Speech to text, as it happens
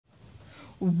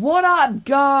What up,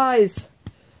 guys?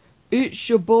 It's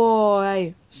your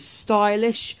boy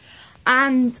Stylish,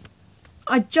 and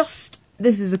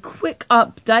this is a quick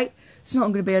update. It's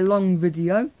not going to be a long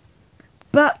video,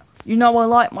 but you know I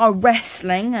like my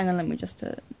wrestling. Hang on, let me just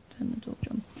turn the torch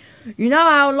on. You know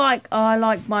how I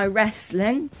like my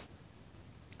wrestling.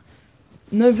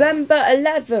 November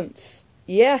 11th.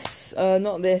 Yes,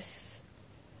 not this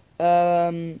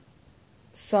Sunday,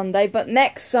 but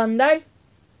next Sunday.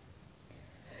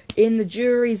 In the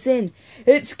Jury's Inn,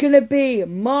 it's gonna be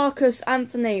Marcus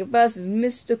Anthony versus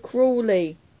Mr.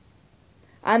 Crawley,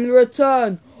 and the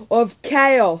return of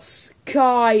Chaos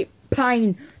Kai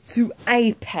Payne to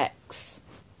Apex.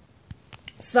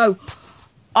 So,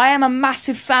 I am a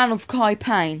massive fan of Kai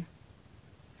Payne.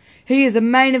 He is a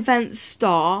main event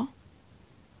star,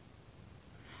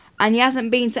 and he hasn't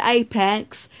been to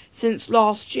Apex since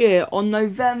last year on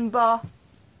November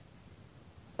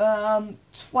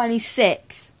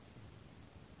 26th.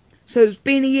 So it's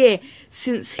been a year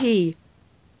since he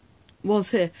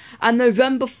was here. And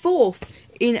November 4th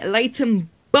in Leighton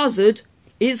Buzzard,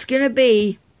 it's going to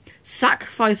be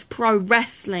Sacrifice Pro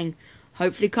Wrestling.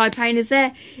 Hopefully Kai Payne is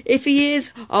there. If he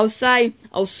is, I'll say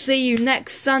I'll see you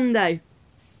next Sunday.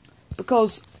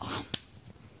 Because,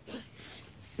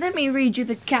 let me read you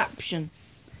the caption.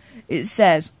 It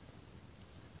says,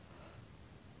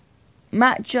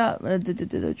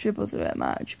 triple threat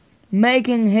match.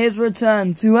 Making his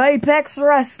return to Apex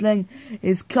Wrestling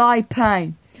is Kai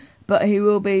Payne, but he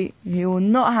will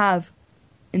not have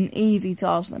an easy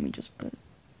task. Let me just put it.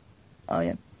 Oh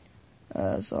yeah,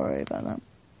 sorry about that.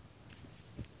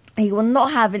 He will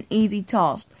not have an easy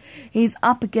task. He's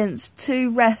up against two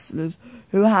wrestlers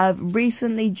who have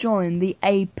recently joined the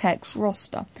Apex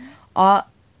roster. Are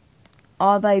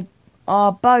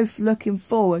both looking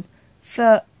forward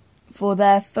for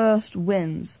their first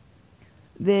wins.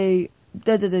 The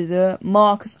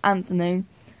Marcus Anthony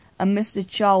and Mr.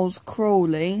 Charles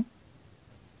Crawley,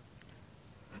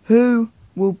 who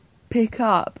will pick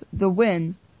up the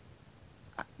win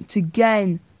to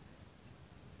gain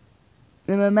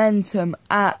the momentum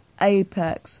at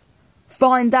Apex.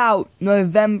 Find out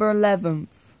November 11th.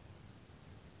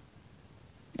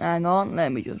 Hang on,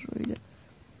 let me just read it.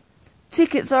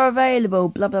 Tickets are available,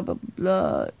 blah blah blah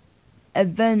blah.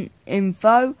 Event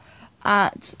info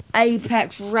at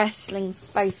Apex Wrestling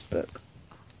Facebook.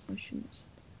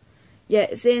 Yeah,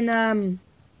 it's in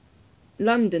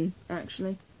London,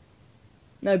 actually.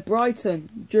 No,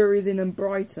 Brighton. Jury's Inn in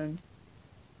Brighton.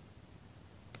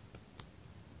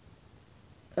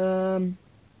 Also,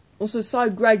 Cy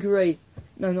Gregory.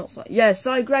 No, not Cy. Yeah,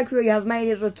 Cy Gregory has made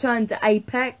his return to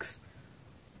Apex.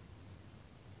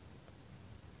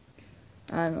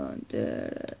 Hang on.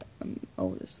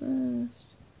 Hold this first.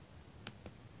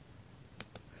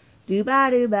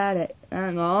 Do-ba-do-ba-da.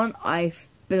 Hang on, I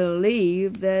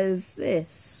believe there's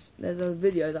this. There's a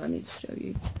video that I need to show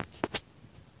you.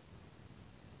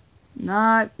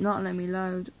 No, not let me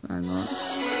load. Hang on.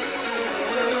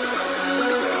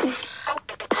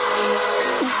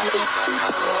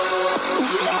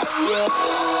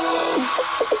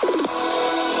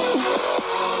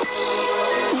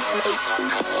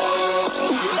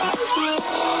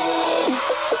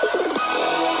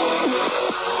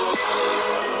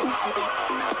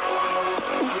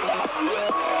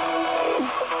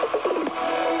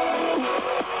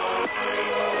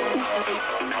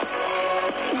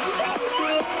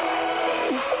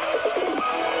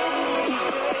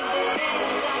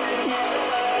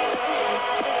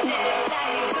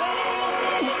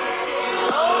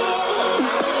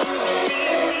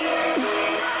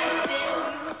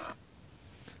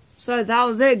 So that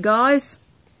was it, guys.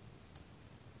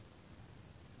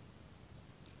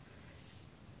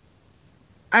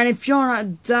 And if you're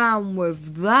not down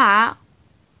with that,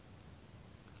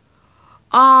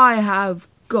 I have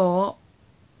got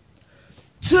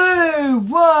 2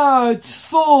 words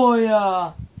for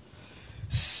ya.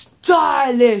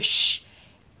 Stylish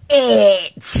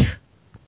it.